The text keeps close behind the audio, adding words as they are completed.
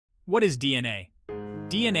What is DNA?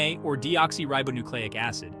 DNA, or deoxyribonucleic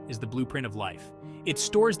acid, is the blueprint of life. It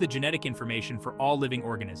stores the genetic information for all living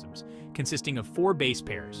organisms, consisting of 4 base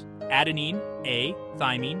pairs: adenine, A,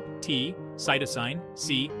 thymine, T, cytosine,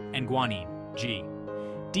 C, and guanine, G.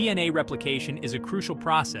 DNA replication is a crucial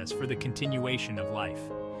process for the continuation of life.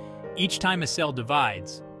 Each time a cell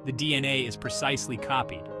divides, the DNA is precisely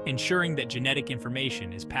copied, ensuring that genetic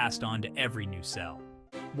information is passed on to every new cell.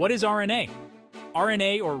 What is RNA?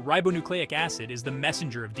 RNA, or ribonucleic acid, is the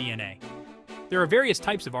messenger of DNA. There are various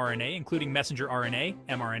types of RNA, including messenger RNA,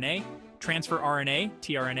 mRNA, transfer RNA,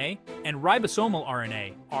 tRNA, and ribosomal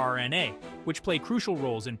RNA, rRNA, which play crucial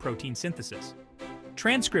roles in protein synthesis.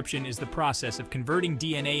 Transcription is the process of converting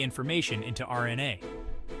DNA information into RNA.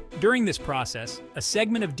 During this process, a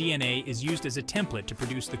segment of DNA is used as a template to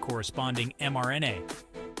produce the corresponding mRNA.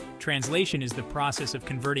 Translation is the process of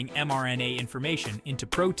converting mRNA information into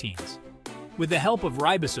proteins. With the help of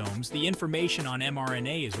ribosomes, the information on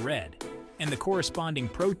mRNA is read, and the corresponding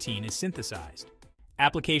protein is synthesized.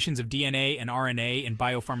 Applications of DNA and RNA in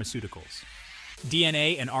biopharmaceuticals.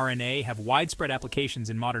 DNA and RNA have widespread applications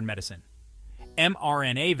in modern medicine.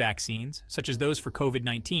 mRNA vaccines, such as those for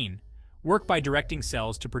COVID-19, work by directing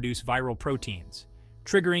cells to produce viral proteins,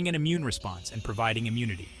 triggering an immune response and providing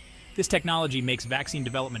immunity. This technology makes vaccine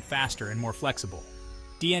development faster and more flexible.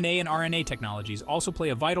 DNA and RNA technologies also play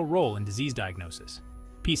a vital role in disease diagnosis.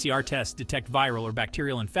 PCR tests detect viral or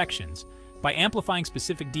bacterial infections by amplifying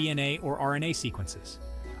specific DNA or RNA sequences.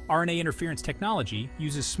 RNA interference technology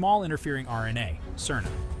uses small interfering RNA,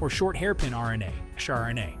 siRNA, or short hairpin RNA,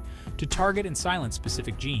 siRNA, to target and silence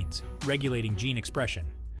specific genes, regulating gene expression.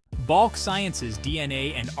 BOC Sciences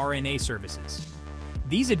DNA and RNA services.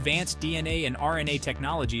 These advanced DNA and RNA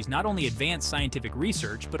technologies not only advance scientific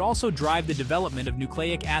research, but also drive the development of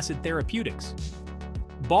nucleic acid therapeutics.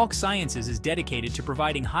 BOC Sciences is dedicated to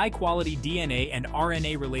providing high-quality DNA and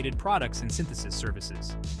RNA-related products and synthesis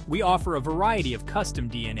services. We offer a variety of custom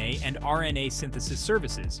DNA and RNA synthesis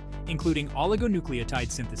services, including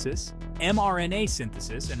oligonucleotide synthesis, mRNA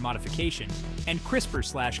synthesis and modification, and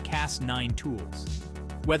CRISPR/Cas9 tools.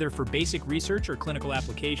 Whether for basic research or clinical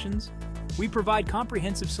applications, we provide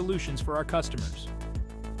comprehensive solutions for our customers.